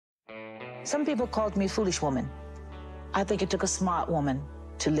Some people called me a foolish woman. I think it took a smart woman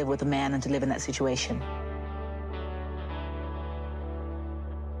to live with a man and to live in that situation.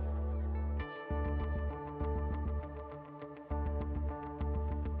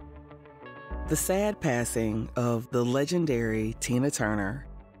 The sad passing of the legendary Tina Turner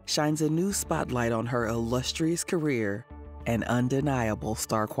shines a new spotlight on her illustrious career and undeniable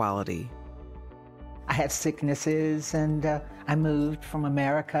star quality. I had sicknesses, and I moved from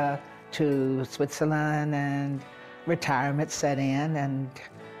America to Switzerland, and retirement set in, and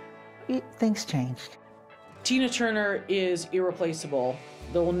things changed. Tina Turner is irreplaceable.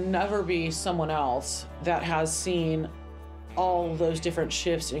 There will never be someone else that has seen all those different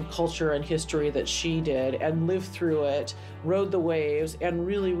shifts in culture and history that she did and lived through it, rode the waves, and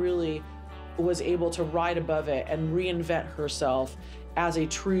really was able to ride above it and reinvent herself as a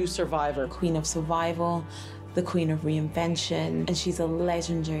true survivor. Queen of survival, the queen of reinvention, and she's a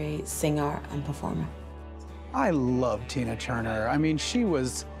legendary singer and performer. I love Tina Turner. I mean, she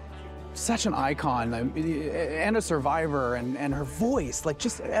was such an icon and a survivor, and her voice, like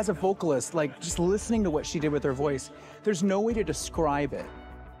just as a vocalist, like just listening to what she did with her voice, there's no way to describe it.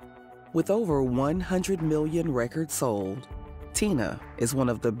 With over 100 million records sold, Tina is one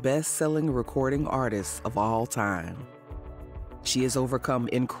of the best-selling recording artists of all time. She has overcome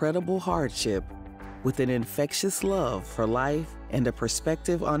incredible hardship with an infectious love for life and a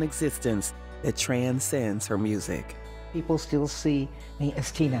perspective on existence that transcends her music. People still see me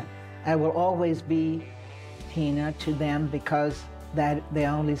as Tina. I will always be Tina to them because that they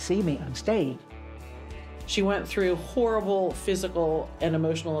only see me on stage. She went through horrible physical and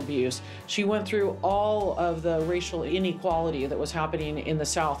emotional abuse. She went through all of the racial inequality that was happening in the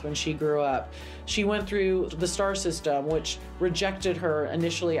South when she grew up. She went through the star system, which rejected her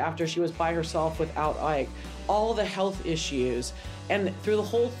initially after she was by herself without Ike. All the health issues. And through the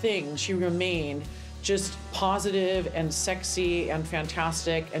whole thing, she remained just positive and sexy and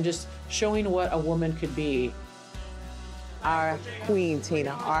fantastic and just showing what a woman could be. Our queen, Tina,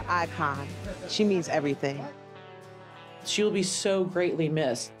 our icon. She means everything. She'll be so greatly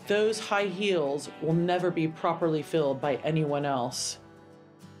missed. Those high heels will never be properly filled by anyone else.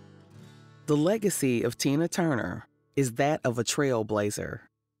 The legacy of Tina Turner is that of a trailblazer,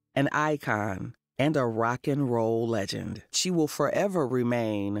 an icon, and a rock and roll legend. She will forever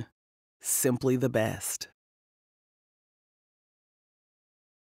remain simply the best.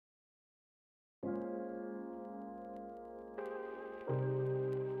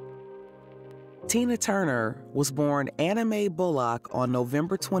 Tina Turner was born Anna Mae Bullock on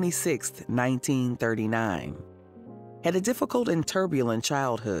November 26, 1939. Had a difficult and turbulent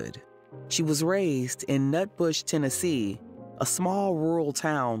childhood. She was raised in Nutbush, Tennessee, a small rural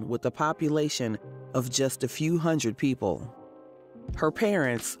town with a population of just a few hundred people. Her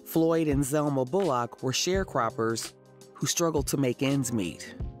parents, Floyd and Zelma Bullock, were sharecroppers who struggled to make ends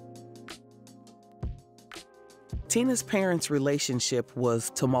meet. Tina's parents' relationship was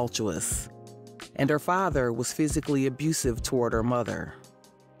tumultuous, and her father was physically abusive toward her mother.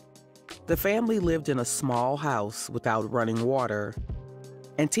 The family lived in a small house without running water,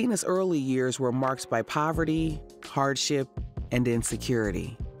 and Tina's early years were marked by poverty, hardship, and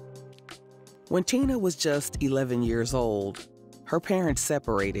insecurity. When Tina was just 11 years old, her parents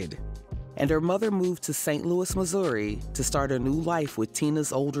separated, and her mother moved to St. Louis, Missouri to start a new life with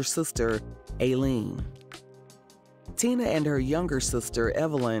Tina's older sister, Aileen. Tina and her younger sister,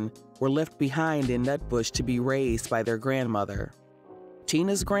 Evelyn, were left behind in Nutbush to be raised by their grandmother.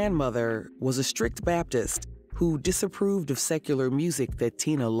 Tina's grandmother was a strict Baptist who disapproved of secular music that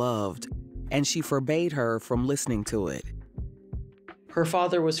Tina loved, and she forbade her from listening to it. Her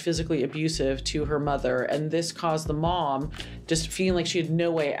father was physically abusive to her mother, and this caused the mom just feeling like she had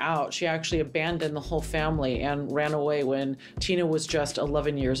no way out. She actually abandoned the whole family and ran away when Tina was just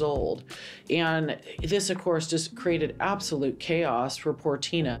 11 years old. And this, of course, just created absolute chaos for poor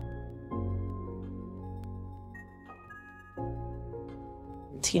Tina.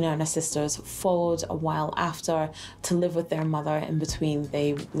 Tina and her sisters followed a while after to live with their mother. In between,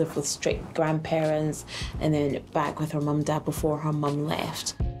 they lived with strict grandparents and then back with her mum and dad before her mum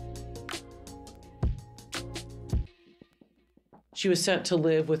left. She was sent to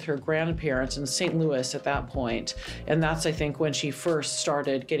live with her grandparents in St. Louis at that point, and that's, I think, when she first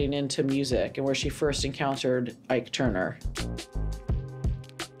started getting into music and where she first encountered Ike Turner.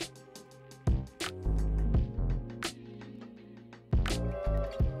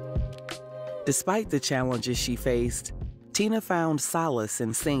 Despite the challenges she faced, Tina found solace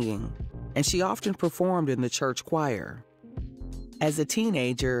in singing, and she often performed in the church choir. As a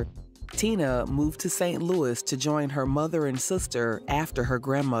teenager, Tina moved to St. Louis to join her mother and sister after her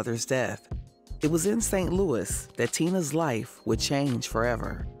grandmother's death. It was in St. Louis that Tina's life would change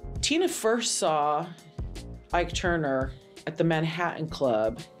forever. Tina first saw Ike Turner at the Manhattan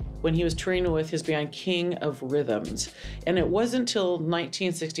Club when he was touring with his band King of Rhythms. And it wasn't until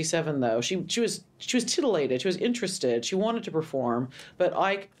 1967, though. She was titillated, she was interested, she wanted to perform, but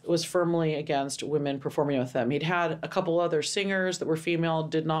Ike was firmly against women performing with him. He'd had a couple other singers that were female,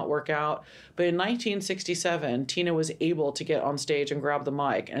 did not work out. But in 1967, Tina was able to get on stage and grab the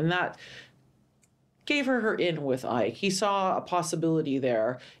mic, and that gave her in with Ike. He saw a possibility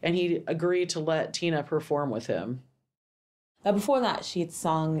there, and he agreed to let Tina perform with him. Now, before that, she had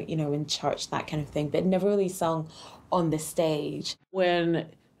sung, in church, that kind of thing, but never really sung on the stage. When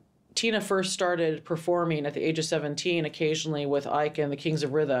Tina first started performing at the age of 17, occasionally with Ike and the Kings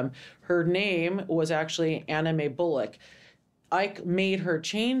of Rhythm, her name was actually Anna Mae Bullock. Ike made her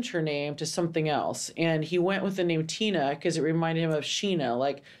change her name to something else, and he went with the name Tina because it reminded him of Sheena,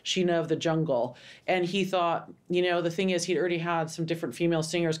 like Sheena of the Jungle. And he thought, the thing is, he'd already had some different female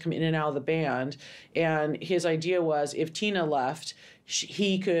singers come in and out of the band, and his idea was if Tina left,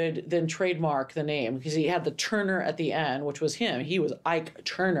 he could then trademark the name because he had the Turner at the end, which was him. He was Ike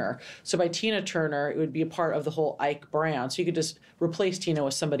Turner. So by Tina Turner, it would be a part of the whole Ike brand. So you could just replace Tina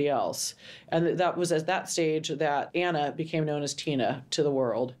with somebody else. And that was at that stage that Anna became known as Tina to the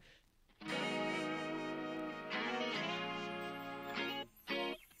world.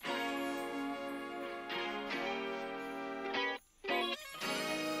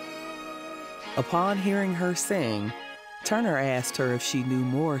 Upon hearing her sing, Turner asked her if she knew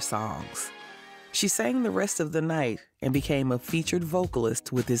more songs. She sang the rest of the night and became a featured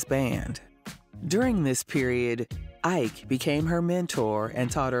vocalist with his band. During this period, Ike became her mentor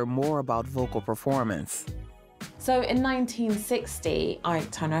and taught her more about vocal performance. So in 1960,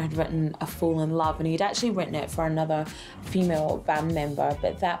 Ike Turner had written A Fool in Love, and he'd actually written it for another female band member,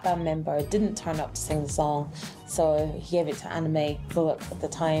 but that band member didn't turn up to sing the song, so he gave it to Anna Mae Bullock at the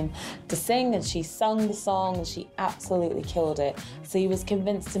time to sing, and she sung the song, and she absolutely killed it. So he was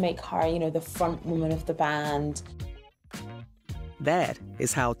convinced to make her, the front woman of the band. That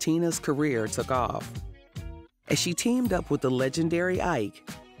is how Tina's career took off. As she teamed up with the legendary Ike,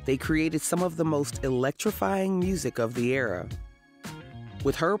 they created some of the most electrifying music of the era.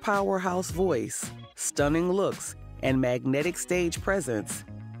 With her powerhouse voice, stunning looks, and magnetic stage presence,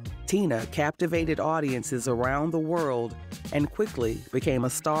 Tina captivated audiences around the world and quickly became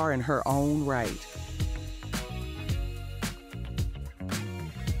a star in her own right.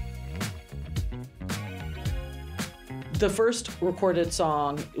 The first recorded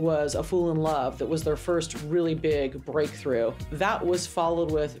song was A Fool in Love. That was their first really big breakthrough. That was followed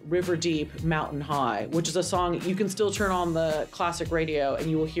with River Deep, Mountain High, which is a song you can still turn on the classic radio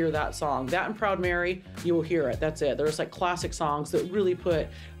and you will hear that song. That and Proud Mary, you will hear it. That's it. There's like classic songs that really put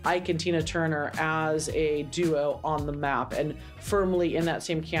Ike and Tina Turner as a duo on the map and firmly in that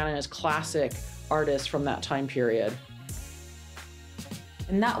same canon as classic artists from that time period.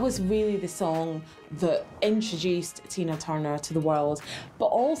 And that was really the song that introduced Tina Turner to the world, but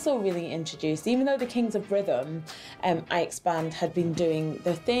also really introduced, even though the Kings of Rhythm, Ike's band, had been doing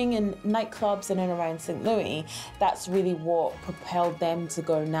their thing in nightclubs in and around St. Louis, that's really what propelled them to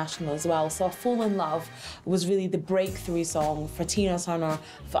go national as well. So A Fool in Love was really the breakthrough song for Tina Turner,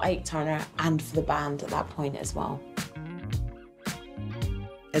 for Ike Turner, and for the band at that point as well.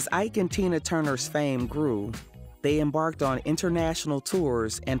 As Ike and Tina Turner's fame grew, they embarked on international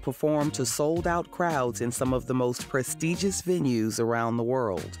tours and performed to sold-out crowds in some of the most prestigious venues around the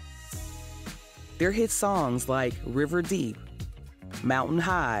world. Their hit songs like River Deep, Mountain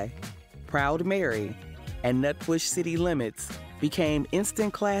High, Proud Mary, and Nutbush City Limits became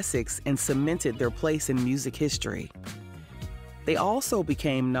instant classics and cemented their place in music history. They also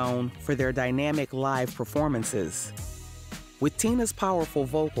became known for their dynamic live performances. With Tina's powerful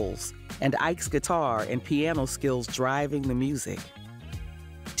vocals and Ike's guitar and piano skills driving the music,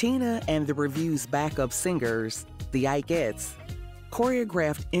 Tina and the Revue's backup singers, the Ikeettes,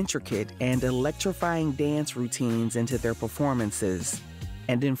 choreographed intricate and electrifying dance routines into their performances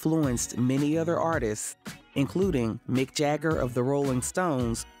and influenced many other artists, including Mick Jagger of the Rolling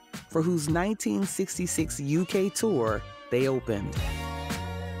Stones, for whose 1966 UK tour they opened.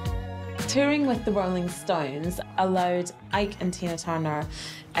 Touring with the Rolling Stones allowed Ike and Tina Turner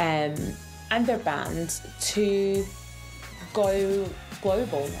and their band to go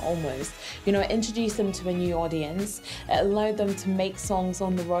global almost. You know, it introduced them to a new audience. It allowed them to make songs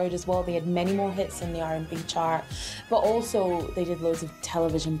on the road as well. They had many more hits in the R&B chart, but also they did loads of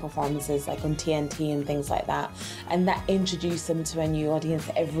television performances like on TNT and things like that. And that introduced them to a new audience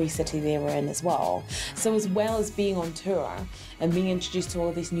every city they were in as well. So as well as being on tour and being introduced to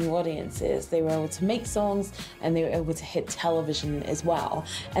all these new audiences, they were able to make songs and they were able to hit television as well.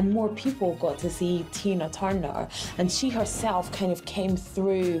 And more people got to see Tina Turner, and she herself kind of came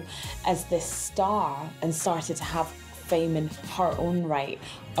through as this star and started to have fame in her own right,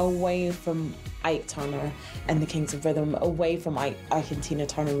 away from Ike Turner and the Kings of Rhythm, away from Ike and Tina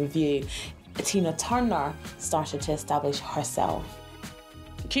Turner Review. Tina Turner started to establish herself.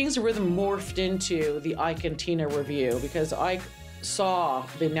 Kings of Rhythm morphed into the Ike and Tina Review because Ike saw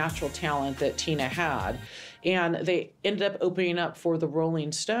the natural talent that Tina had, and they ended up opening up for the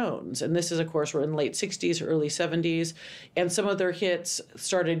Rolling Stones. And this is, of course, we're in late 60s, early 70s, and some of their hits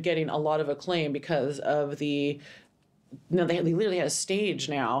started getting a lot of acclaim because of the, you know, they literally had a stage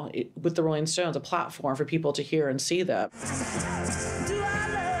now with the Rolling Stones, a platform for people to hear and see them.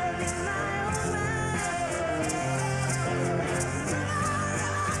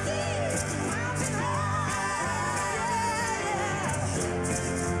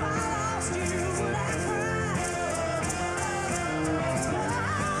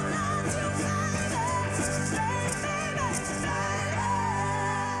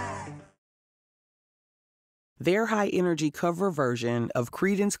 Their high-energy cover version of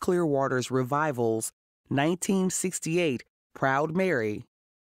Creedence Clearwater's Revival's 1968 Proud Mary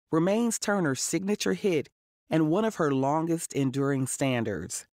remains Turner's signature hit and one of her longest-enduring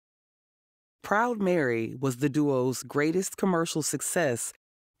standards. Proud Mary was the duo's greatest commercial success,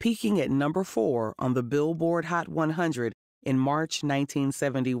 peaking at number 4 on the Billboard Hot 100 in March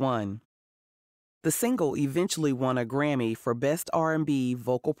 1971. The single eventually won a Grammy for Best R&B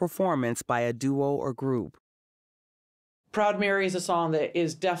Vocal Performance by a Duo or Group. Proud Mary is a song that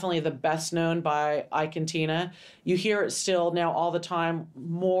is definitely the best known by Ike and Tina. You hear it still now all the time.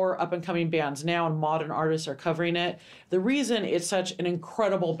 More up-and-coming bands now and modern artists are covering it. The reason it's such an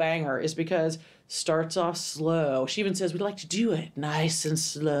incredible banger is because it starts off slow. She even says, we'd like to do it nice and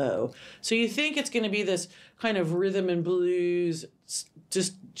slow. So you think it's going to be this kind of rhythm and blues,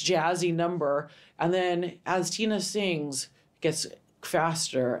 just jazzy number. And then as Tina sings, it gets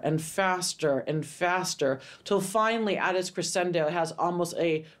faster and faster and faster till finally at its crescendo it has almost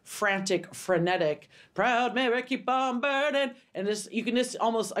a frantic, frenetic Proud Mary keep on burning, and this you can just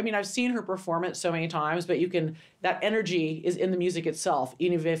almost, I mean, I've seen her perform it so many times, but you can, that energy is in the music itself,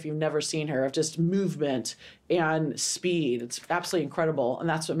 even if you've never seen her, of just movement and speed. It's absolutely incredible, and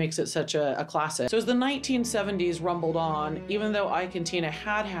that's what makes it such a classic. So as the 1970s rumbled on, even though Ike and Tina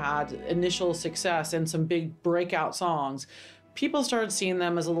had initial success and some big breakout songs, people started seeing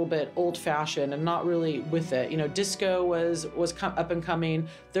them as a little bit old-fashioned and not really with it. You know, disco was up and coming.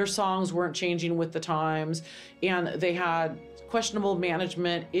 Their songs weren't changing with the times, and they had questionable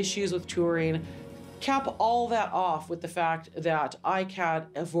management, issues with touring. Cap all that off with the fact that Ike had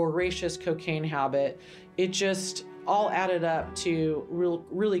a voracious cocaine habit. It just all added up to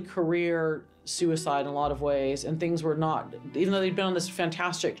really career suicide in a lot of ways, and things were not, even though they'd been on this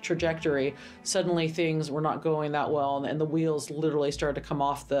fantastic trajectory, suddenly things were not going that well, and the wheels literally started to come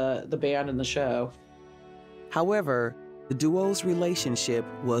off the band and the show. However, the duo's relationship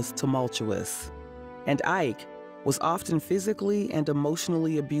was tumultuous, and Ike was often physically and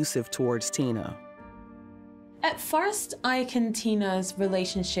emotionally abusive towards Tina. At first, Ike and Tina's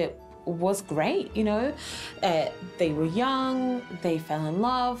relationship was great, you know. They were young, they fell in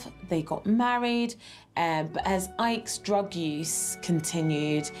love, they got married, but as Ike's drug use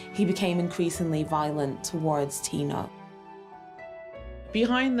continued, he became increasingly violent towards Tina.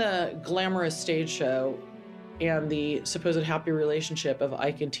 Behind the glamorous stage show and the supposed happy relationship of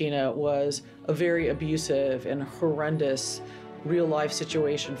Ike and Tina was a very abusive and horrendous real-life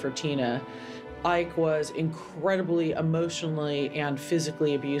situation for Tina. Ike was incredibly emotionally and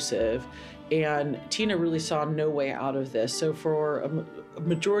physically abusive, and Tina really saw no way out of this. So for a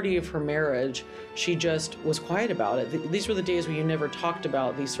majority of her marriage, she just was quiet about it. These were the days when you never talked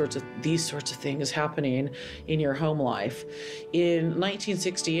about these sorts of things happening in your home life. In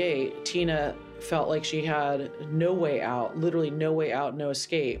 1968, Tina felt like she had no way out, literally no way out, no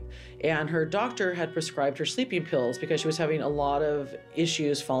escape. And her doctor had prescribed her sleeping pills because she was having a lot of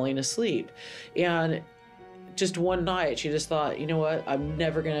issues falling asleep. And just one night, she just thought, you know what, I'm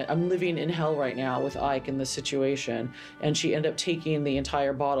living in hell right now with Ike in this situation. And she ended up taking the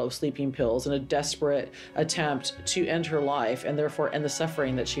entire bottle of sleeping pills in a desperate attempt to end her life and therefore end the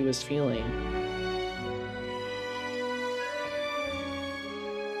suffering that she was feeling.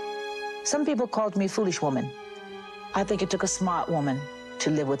 Some people called me foolish woman. I think it took a smart woman to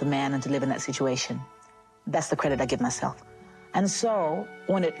live with a man and to live in that situation. That's the credit I give myself. And so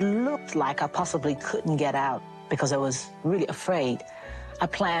when it looked like I possibly couldn't get out because I was really afraid, I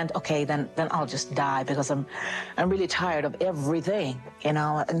planned, okay, then I'll just die because I'm really tired of everything. You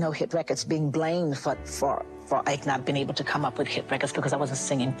know, no hit records, being blamed for Ike not being able to come up with hit records because I wasn't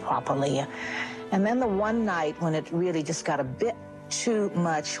singing properly. And then the one night when it really just got a bit too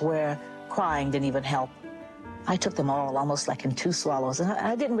much where crying didn't even help, I took them all almost like in 2 swallows, and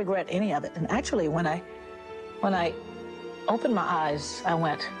I didn't regret any of it. And actually, when I opened my eyes, I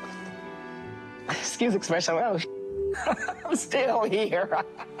went, excuse the expression, oh, I'm still here.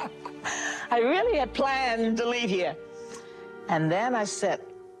 I really had planned to leave here. And then I said,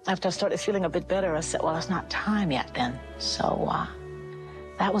 after I started feeling a bit better, I said, well, it's not time yet then. So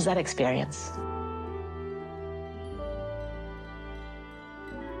that was that experience.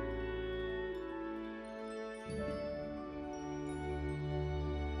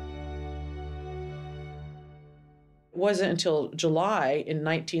 Wasn't until July in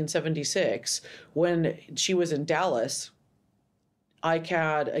 1976 when she was in Dallas. Ike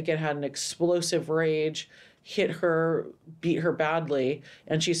had an explosive rage, hit her, beat her badly,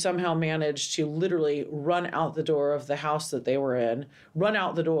 and she somehow managed to literally run out the door of the house that they were in. Run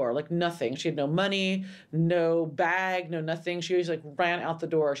out the door like nothing. She had no money, no bag, no nothing. She just ran out the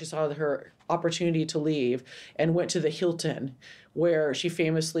door. She saw her opportunity to leave and went to the Hilton, where she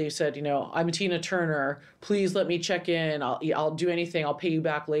famously said, you know, I'm Tina Turner, please let me check in, I'll do anything, I'll pay you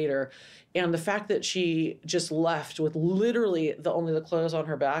back later. And the fact that she just left with literally only the clothes on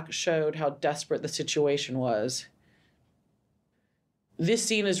her back showed how desperate the situation was. This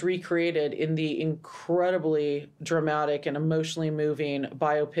scene is recreated in the incredibly dramatic and emotionally moving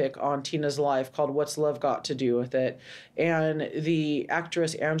biopic on Tina's life called What's Love Got to Do with It? And the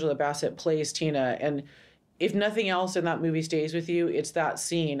actress Angela Bassett plays Tina. And if nothing else in that movie stays with you, it's that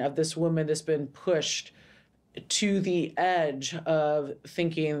scene of this woman that's been pushed to the edge of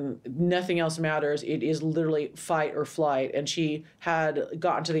thinking nothing else matters. It is literally fight or flight. And she had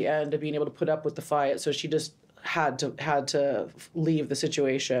gotten to the end of being able to put up with the fight, so she just had to leave the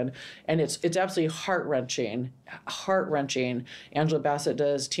situation. And it's absolutely heart-wrenching. Angela Bassett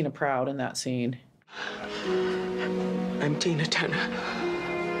does Tina proud in that scene. I'm Tina Turner.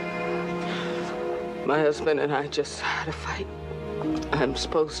 My husband and I just had a fight. I'm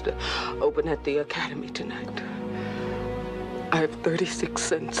supposed to open at the Academy tonight. I have 36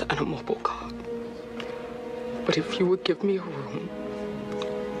 cents and a mobile card. But if you would give me a room,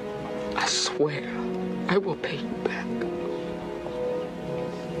 I swear I will pay you back.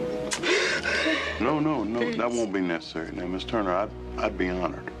 No, please. That won't be necessary. Now, Miss Turner, I'd be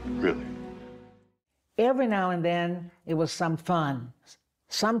honored, really. Every now and then, it was some fun.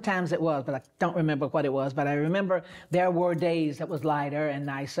 Sometimes it was, but I don't remember what it was. But I remember there were days that was lighter and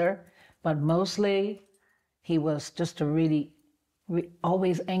nicer. But mostly, he was just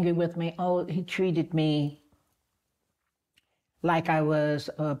always angry with me. Oh, he treated me like I was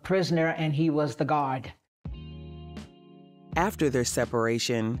a prisoner and he was the guard. After their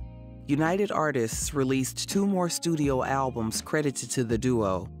separation, United Artists released 2 more studio albums credited to the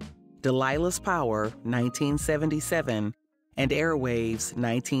duo, Delilah's Power, 1977, and Airwaves,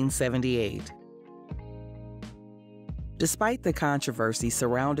 1978. Despite the controversy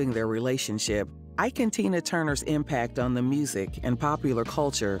surrounding their relationship, Ike and Tina Turner's impact on the music and popular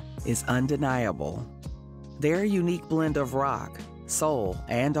culture is undeniable. Their unique blend of rock, soul,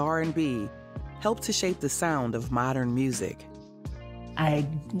 and R&B helped to shape the sound of modern music. I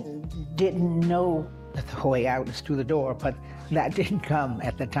didn't know the way out was through the door, but that didn't come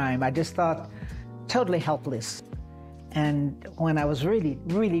at the time. I just thought totally helpless. And when I was really,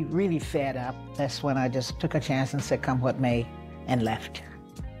 really, really fed up, that's when I just took a chance and said, come what may, and left.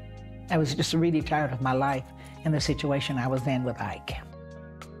 I was just really tired of my life and the situation I was in with Ike.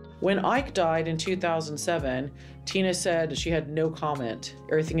 When Ike died in 2007, Tina said she had no comment.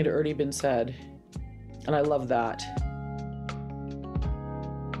 Everything had already been said. And I love that.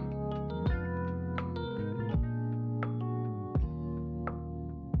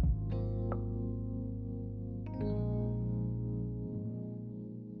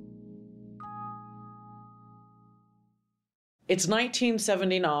 It's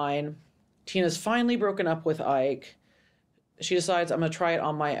 1979. Tina's finally broken up with Ike. She decides, I'm going to try it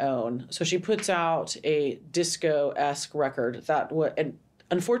on my own. So she puts out a disco-esque record. And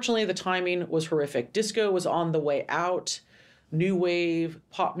unfortunately, the timing was horrific. Disco was on the way out. New wave,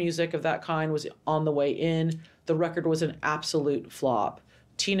 pop music of that kind was on the way in. The record was an absolute flop.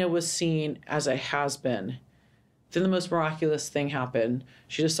 Tina was seen as a has-been. Then the most miraculous thing happened.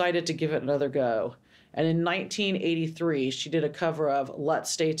 She decided to give it another go. And in 1983, she did a cover of Let's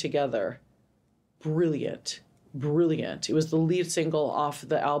Stay Together. Brilliant, brilliant. It was the lead single off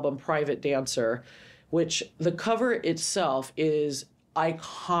the album Private Dancer, which the cover itself is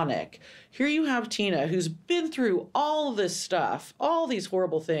iconic. Here you have Tina, who's been through all this stuff, all these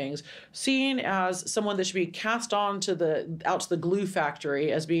horrible things, seen as someone that should be cast out to the glue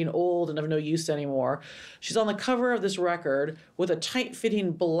factory as being old and of no use anymore. She's on the cover of this record with a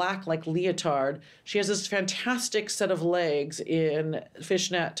tight-fitting black like leotard. She has this fantastic set of legs in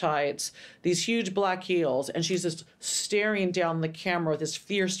fishnet tights, these huge black heels, and she's just staring down the camera with this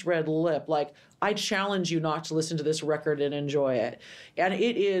fierce red lip like, I challenge you not to listen to this record and enjoy it. And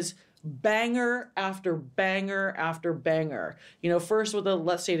it is banger after banger after banger. You know, first with the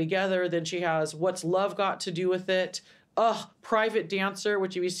Let's Stay Together, then she has What's Love Got to Do with It? Private Dancer,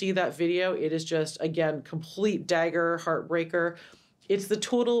 which if you see that video, it is just, again, complete dagger, heartbreaker. It's the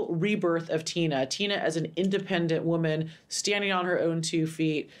total rebirth of Tina. Tina as an independent woman, standing on her own 2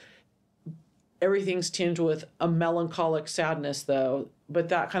 feet. Everything's tinged with a melancholic sadness, though, but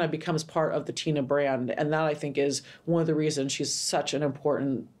that kind of becomes part of the Tina brand, and that, I think, is one of the reasons she's such an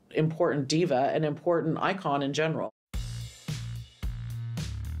important diva, an important icon in general.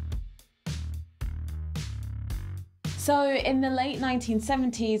 So in the late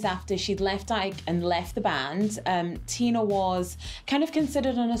 1970s, after she'd left Ike and left the band, Tina was kind of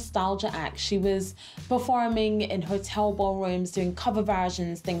considered a nostalgia act. She was performing in hotel ballrooms, doing cover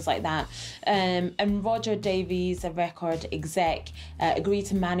versions, things like that. And Roger Davies, a record exec, agreed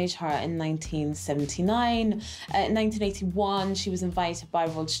to manage her in 1979. In 1981, she was invited by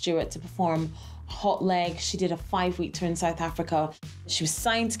Rod Stewart to perform Hot Leg. She did a 5-week tour in South Africa. She was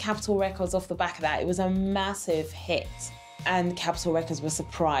signed to Capitol Records off the back of that. It was a massive hit. And Capitol Records were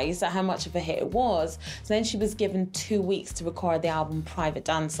surprised at how much of a hit it was. So then she was given 2 weeks to record the album Private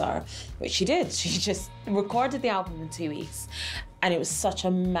Dancer, which she did. She just recorded the album in 2 weeks. And it was such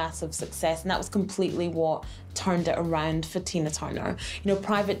a massive success. And that was completely what turned it around for Tina Turner. You know,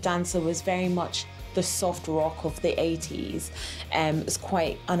 Private Dancer was very much the soft rock of the 80s. It's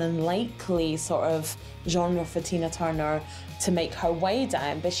quite an unlikely sort of genre for Tina Turner to make her way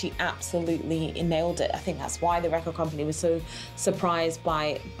down, but she absolutely nailed it. I think that's why the record company was so surprised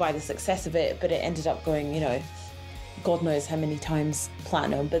by the success of it, but it ended up going, you know, God knows how many times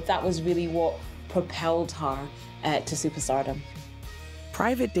platinum, but that was really what propelled her to superstardom.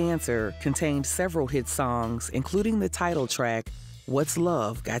 Private Dancer contained several hit songs, including the title track, What's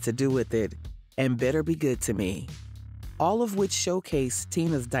Love Got to Do with It? And Better Be Good to Me, all of which showcase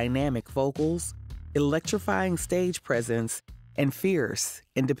Tina's dynamic vocals, electrifying stage presence, and fierce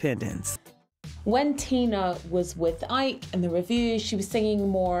independence. When Tina was with Ike and the Revue, she was singing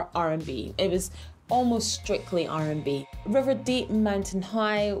more R&B. It was almost strictly R&B. River Deep and Mountain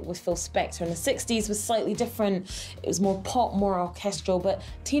High with Phil Spector in the 60s was slightly different. It was more pop, more orchestral, but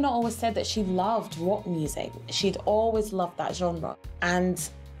Tina always said that she loved rock music. She'd always loved that genre. And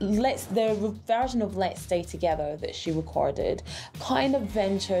the version of Let's Stay Together that she recorded kind of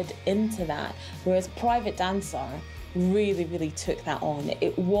ventured into that, whereas Private Dancer really, really took that on.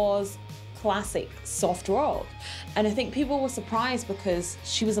 It was classic soft rock. And I think people were surprised because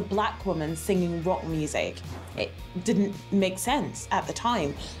she was a black woman singing rock music. It didn't make sense at the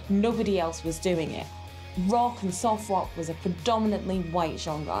time. Nobody else was doing it. Rock and soft rock was a predominantly white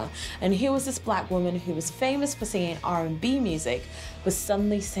genre, and here was this black woman who was famous for singing R&B music, was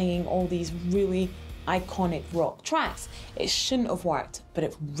suddenly singing all these really iconic rock tracks. It shouldn't have worked, but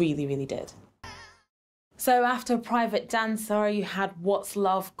it really, really did. So after Private Dancer, you had What's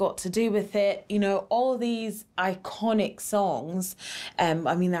Love Got to Do with It? You know, all these iconic songs. I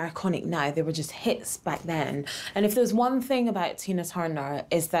mean, they're iconic now. They were just hits back then. And if there's one thing about Tina Turner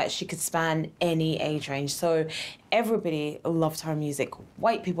is that she could span any age range. So everybody loved her music.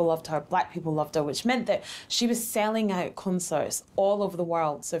 White people loved her, black people loved her, which meant that she was selling out concerts all over the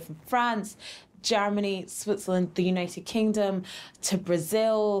world. So from France, Germany, Switzerland, the United Kingdom, to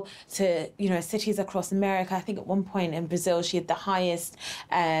Brazil, to, you know, cities across America. I think at one point in Brazil, she had the highest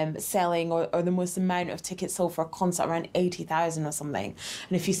selling or the most amount of tickets sold for a concert, around 80,000 or something.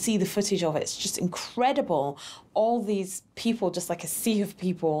 And if you see the footage of it, it's just incredible. All these people, just like a sea of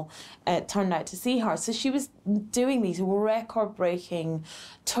people, turned out to see her. So she was doing these record-breaking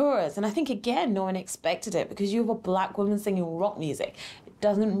tours. And I think, again, no one expected it, because you have a black woman singing rock music.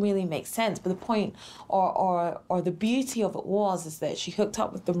 doesn't really make sense. But the point or the beauty of it is that she hooked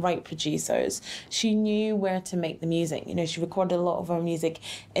up with the right producers. She knew where to make the music. You know, she recorded a lot of her music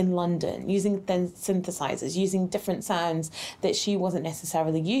in London using synthesizers, using different sounds that she wasn't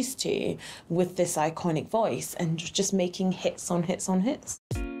necessarily used to with this iconic voice, and just making hits on hits on hits.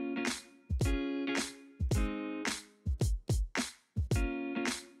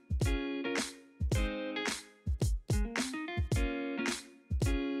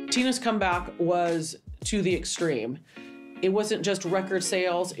 Tina's comeback was to the extreme. It wasn't just record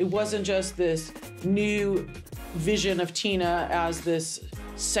sales. It wasn't just this new vision of Tina as this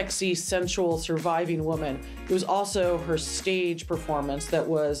sexy, sensual, surviving woman. It was also her stage performance that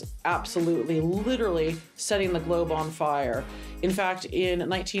was absolutely, literally setting the globe on fire. In fact, in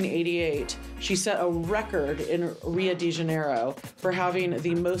 1988, she set a record in Rio de Janeiro for having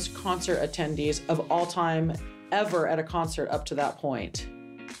the most concert attendees of all time ever at a concert up to that point.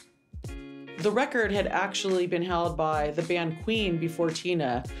 The record had actually been held by the band Queen before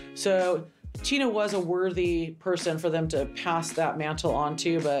Tina, so Tina was a worthy person for them to pass that mantle on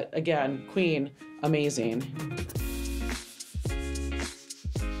to, but again, Queen, amazing.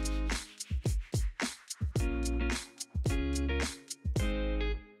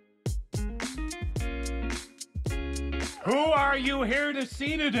 Who are you here to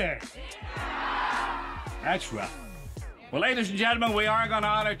see today? That's right. Well, ladies and gentlemen, we are going to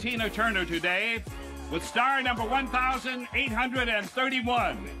honor Tina Turner today with star number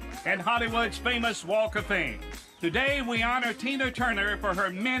 1,831 in Hollywood's famous Walk of Fame. Today, we honor Tina Turner for her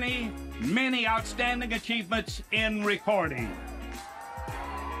many, many outstanding achievements in recording.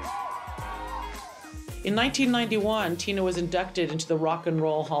 In 1991, Tina was inducted into the Rock and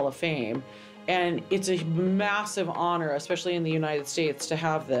Roll Hall of Fame, and it's a massive honor, especially in the United States, to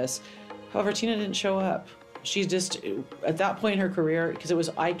have this. However, Tina didn't show up. She just, at that point in her career, because it was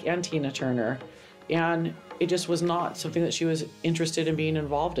Ike and Tina Turner, and it just was not something that she was interested in being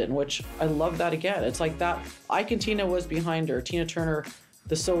involved in, which I love that again. It's like that, Ike and Tina was behind her. Tina Turner,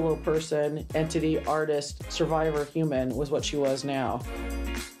 the solo person, entity, artist, survivor, human, was what she was now.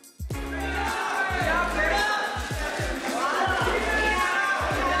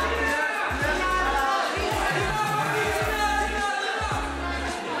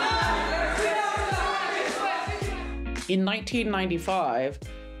 In 1995,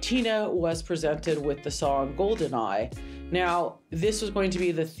 Tina was presented with the song Golden Eye. Now, this was going to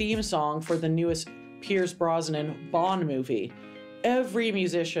be the theme song for the newest Pierce Brosnan Bond movie. Every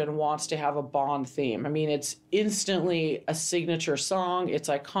musician wants to have a Bond theme. I mean, it's instantly a signature song. It's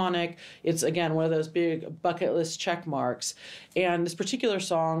iconic. It's, again, one of those big bucket list check marks. And this particular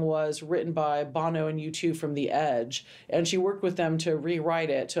song was written by Bono and U2 from The Edge. And she worked with them to rewrite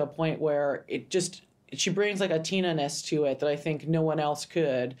it to a point where she brings like a Tina-ness to it that I think no one else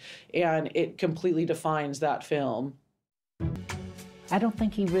could, and it completely defines that film. I don't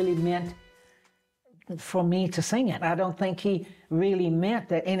think he really meant for me to sing it. I don't think he really meant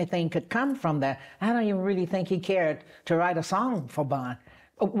that anything could come from that. I don't even really think he cared to write a song for Bond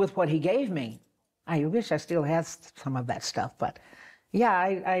with what he gave me. I wish I still had some of that stuff, but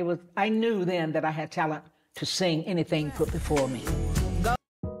yeah, I knew then that I had talent to sing anything put before me.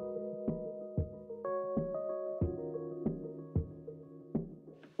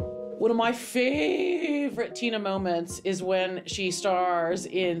 One of my favorite Tina moments is when she stars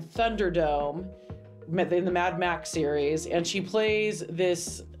in Thunderdome in the Mad Max series, and she plays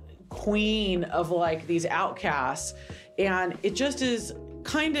this queen of like these outcasts, and it just is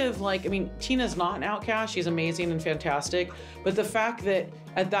kind of like, I mean, Tina's not an outcast, she's amazing and fantastic, but the fact that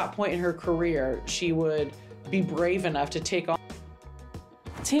at that point in her career, she would be brave enough to take on.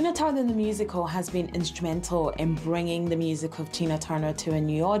 Tina Turner the musical has been instrumental in bringing the music of Tina Turner to a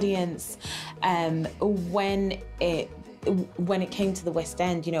new audience. When it came to the West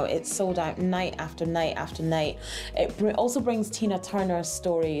End, you know, it sold out night after night after night. It also brings Tina Turner's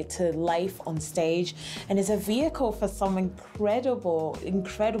story to life on stage and is a vehicle for some incredible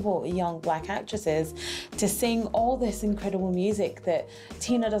young black actresses to sing all this incredible music that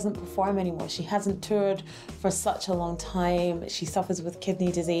Tina doesn't perform anymore. She hasn't toured for such a long time. She suffers with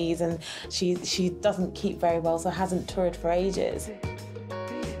kidney disease and she doesn't keep very well, so hasn't toured for ages.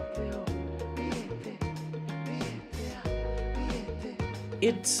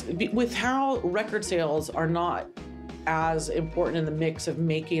 It's with how record sales are not as important in the mix of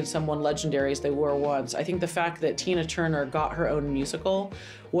making someone legendary as they were once. I think the fact that Tina Turner got her own musical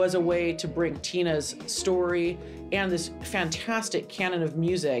was a way to bring Tina's story and this fantastic canon of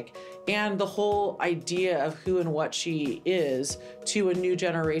music and the whole idea of who and what she is to a new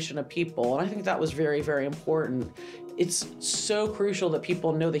generation of people. And I think that was very, very important. it's so crucial that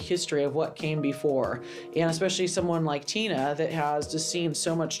people know the history of what came before. And especially someone like Tina that has just seen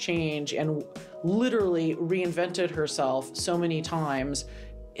so much change and literally reinvented herself so many times.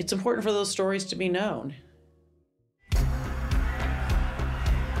 It's important for those stories to be known.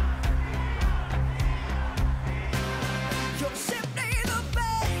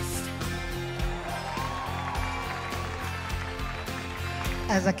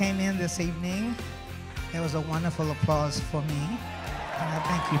 As I came in this evening, there was a wonderful applause for me, and I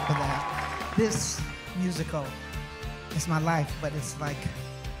thank you for that. This musical is my life, but it's like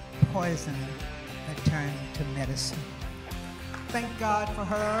poison that turned to medicine. Thank God for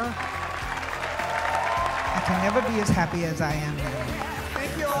her. I can never be as happy as I am now.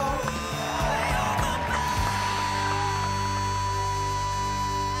 Thank you all.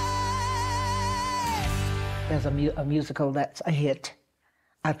 There's a musical that's a hit.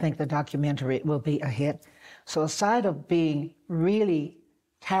 I think the documentary will be a hit. So aside of being really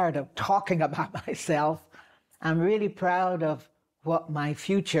tired of talking about myself, I'm really proud of what my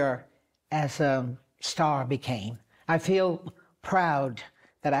future as a star became. I feel proud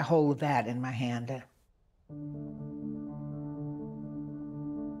that I hold that in my hand.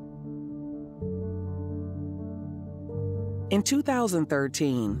 In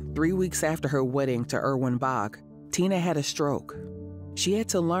 2013, 3 weeks after her wedding to Erwin Bach, Tina had a stroke. She had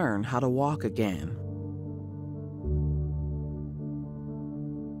to learn how to walk again.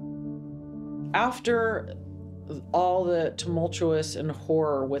 After all the tumultuous and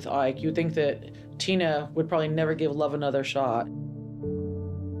horror with Ike, you'd think that Tina would probably never give love another shot.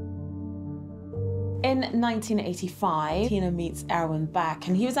 In 1985, Tina meets Erwin Bach,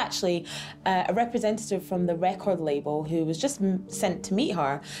 and he was actually a representative from the record label who was just sent to meet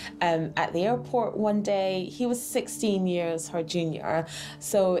her at the airport one day. He was 16 years her junior,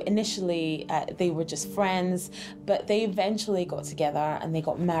 so initially they were just friends, but they eventually got together and they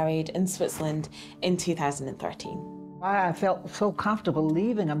got married in Switzerland in 2013. Why I felt so comfortable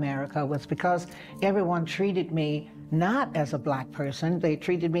leaving America was because everyone treated me not as a black person, they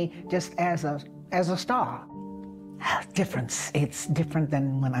treated me just as a star. Difference. It's different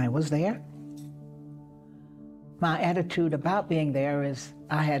than when I was there. My attitude about being there is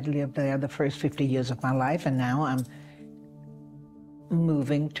I had lived there the first 50 years of my life, and now I'm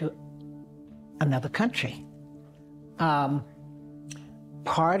moving to another country. Part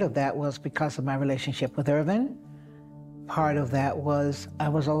of that was because of my relationship with Irvin. Part of that was I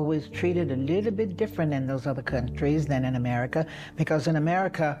was always treated a little bit different in those other countries than in America, because in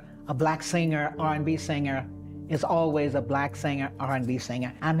America, a black singer, R&B singer, is always a black singer, R&B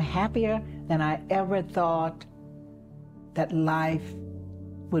singer. I'm happier than I ever thought that life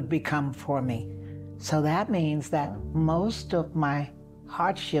would become for me. So that means that most of my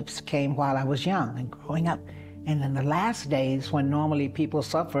hardships came while I was young and growing up. And in the last days, when normally people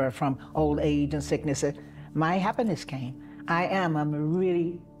suffer from old age and sickness, my happiness came. I'm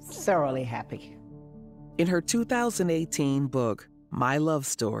really thoroughly happy. In her 2018 book, My Love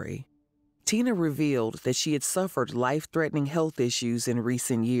Story, Tina revealed that she had suffered life-threatening health issues in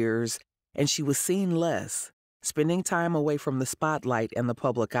recent years, and she was seen less, spending time away from the spotlight and the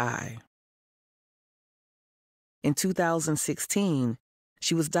public eye. In 2016,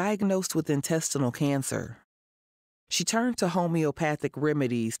 she was diagnosed with intestinal cancer. She turned to homeopathic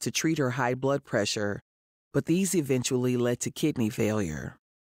remedies to treat her high blood pressure, but these eventually led to kidney failure.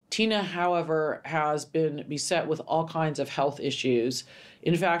 Tina, however, has been beset with all kinds of health issues.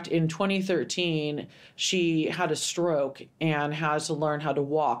 In fact, in 2013, she had a stroke and has to learn how to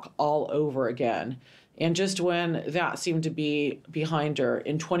walk all over again. And just when that seemed to be behind her,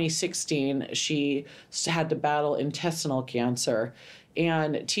 in 2016, she had to battle intestinal cancer.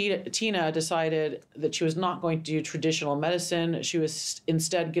 And Tina decided that she was not going to do traditional medicine. She was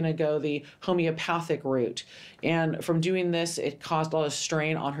instead going to go the homeopathic route. And from doing this, it caused a lot of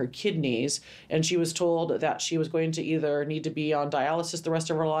strain on her kidneys. And she was told that she was going to either need to be on dialysis the rest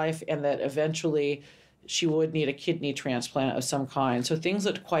of her life, and that eventually she would need a kidney transplant of some kind. So things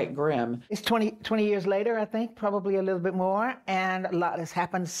looked quite grim. It's 20 years later, I think, probably a little bit more. And a lot has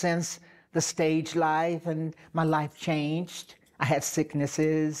happened since the stage life, and my life changed. I had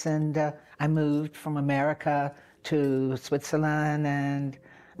sicknesses, and I moved from America to Switzerland, and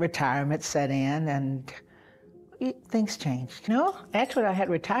retirement set in, and things changed. No, actually, I had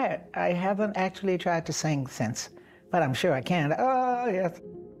retired. I haven't actually tried to sing since, but I'm sure I can. Oh, yes.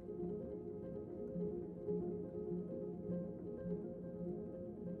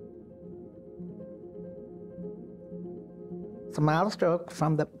 It's a mild stroke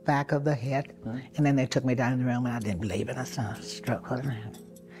from the back of the head, and then they took me down in the room, and I didn't believe it. I saw a stroke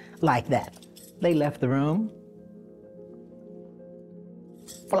like that. They left the room,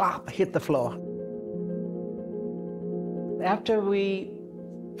 flop, hit the floor. After we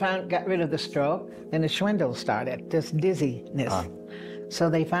got rid of the stroke, then the swindle started, this dizziness. So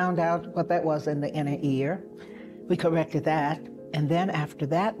they found out what that was in the inner ear. We corrected that. And then after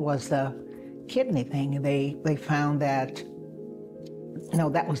that was the kidney thing. They found that, no,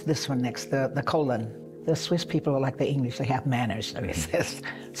 that was this one next, the colon. The Swiss people are like the English, they have manners, he says.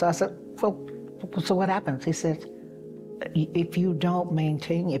 So I said, well, so what happens? He said, if you don't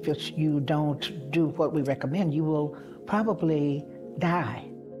maintain, if you don't do what we recommend, you will probably die.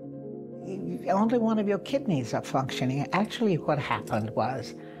 Only one of your kidneys are functioning. Actually, what happened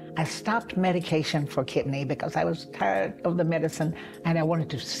was I stopped medication for kidney because I was tired of the medicine and I wanted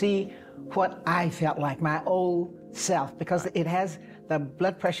to see what I felt like, my old self, because it has, the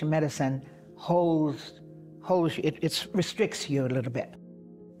blood pressure medicine holds you, it restricts you a little bit.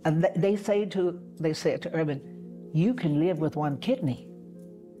 And they said to Irvin, you can live with one kidney.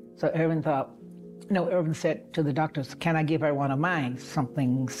 So Irvin said to the doctors, can I give her one of mine?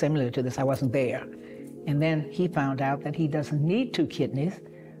 Something similar to this, I wasn't there. And then he found out that he doesn't need 2 kidneys.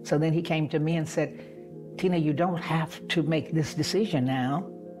 So then he came to me and said, Tina, you don't have to make this decision now.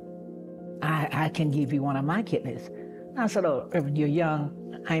 I can give you one of my kidneys. I said, oh, Irvin, you're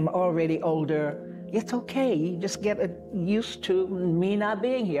young, I'm already older. It's okay, you just get used to me not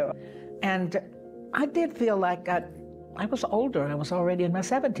being here. And I did feel like I was older, I was already in my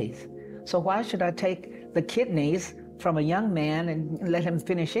 70s. So why should I take the kidneys from a young man and let him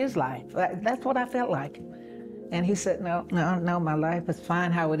finish his life? That's what I felt like. And he said, no, my life is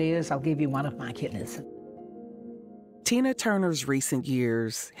fine how it is. I'll give you one of my kidneys. Tina Turner's recent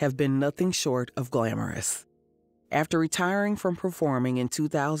years have been nothing short of glamorous. After retiring from performing in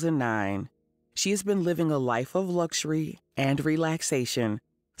 2009, she has been living a life of luxury and relaxation,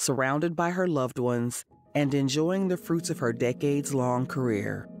 surrounded by her loved ones and enjoying the fruits of her decades-long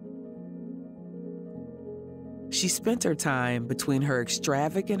career. She spent her time between her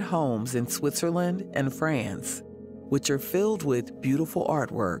extravagant homes in Switzerland and France, which are filled with beautiful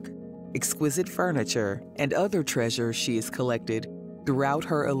artwork, exquisite furniture, and other treasures she has collected throughout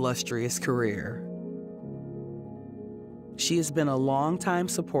her illustrious career. She has been a longtime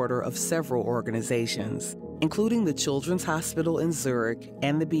supporter of several organizations, including the Children's Hospital in Zurich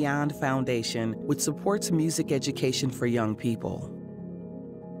and the Beyond Foundation, which supports music education for young people.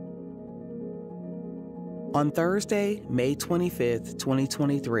 On Thursday, May 25,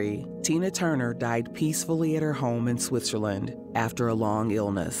 2023, Tina Turner died peacefully at her home in Switzerland after a long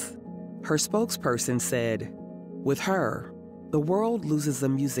illness. Her spokesperson said, with her, the world loses a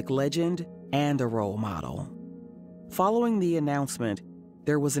music legend and a role model. Following the announcement,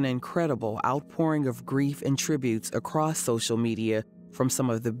 there was an incredible outpouring of grief and tributes across social media from some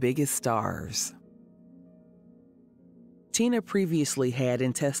of the biggest stars. Tina previously had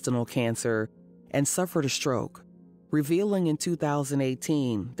intestinal cancer and suffered a stroke, revealing in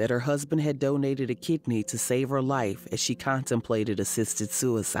 2018 that her husband had donated a kidney to save her life as she contemplated assisted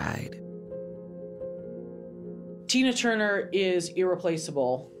suicide. Tina Turner is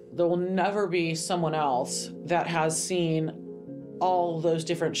irreplaceable. There will never be someone else that has seen all those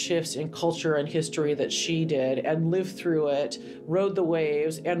different shifts in culture and history that she did and lived through it, rode the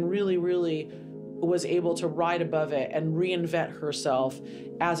waves, and really, really was able to ride above it and reinvent herself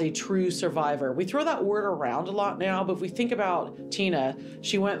as a true survivor. We throw that word around a lot now, but if we think about Tina,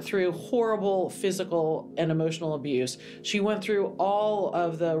 she went through horrible physical and emotional abuse. She went through all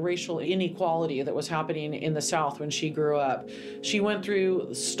of the racial inequality that was happening in the South when she grew up. She went through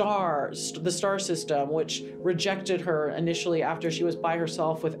the star system, which rejected her initially after she was by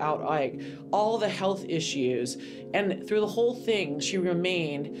herself without Ike. All the health issues. And through the whole thing, she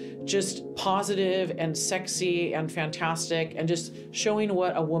remained just positive and sexy and fantastic and just showing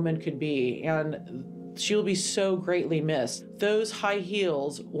what a woman could be. And she'll be so greatly missed. Those high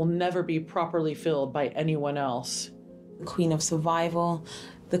heels will never be properly filled by anyone else. The queen of survival,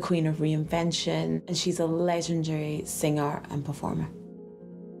 the queen of reinvention, and she's a legendary singer and performer.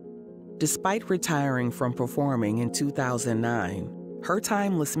 Despite retiring from performing in 2009, her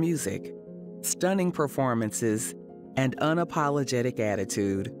timeless music, stunning performances, and unapologetic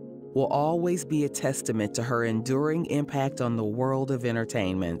attitude will always be a testament to her enduring impact on the world of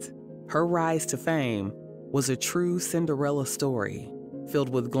entertainment. Her rise to fame was a true Cinderella story, filled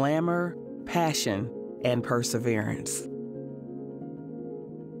with glamour, passion, and perseverance.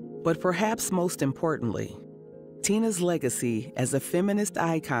 But perhaps most importantly, Tina's legacy as a feminist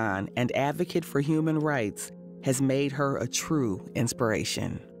icon and advocate for human rights has made her a true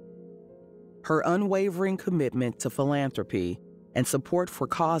inspiration. Her unwavering commitment to philanthropy and support for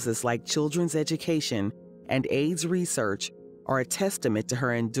causes like children's education and AIDS research are a testament to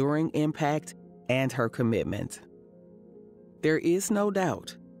her enduring impact and her commitment. There is no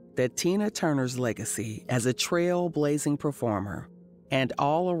doubt that Tina Turner's legacy as a trailblazing performer and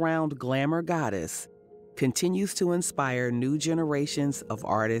all-around glamour goddess continues to inspire new generations of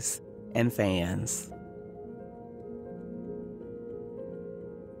artists and fans.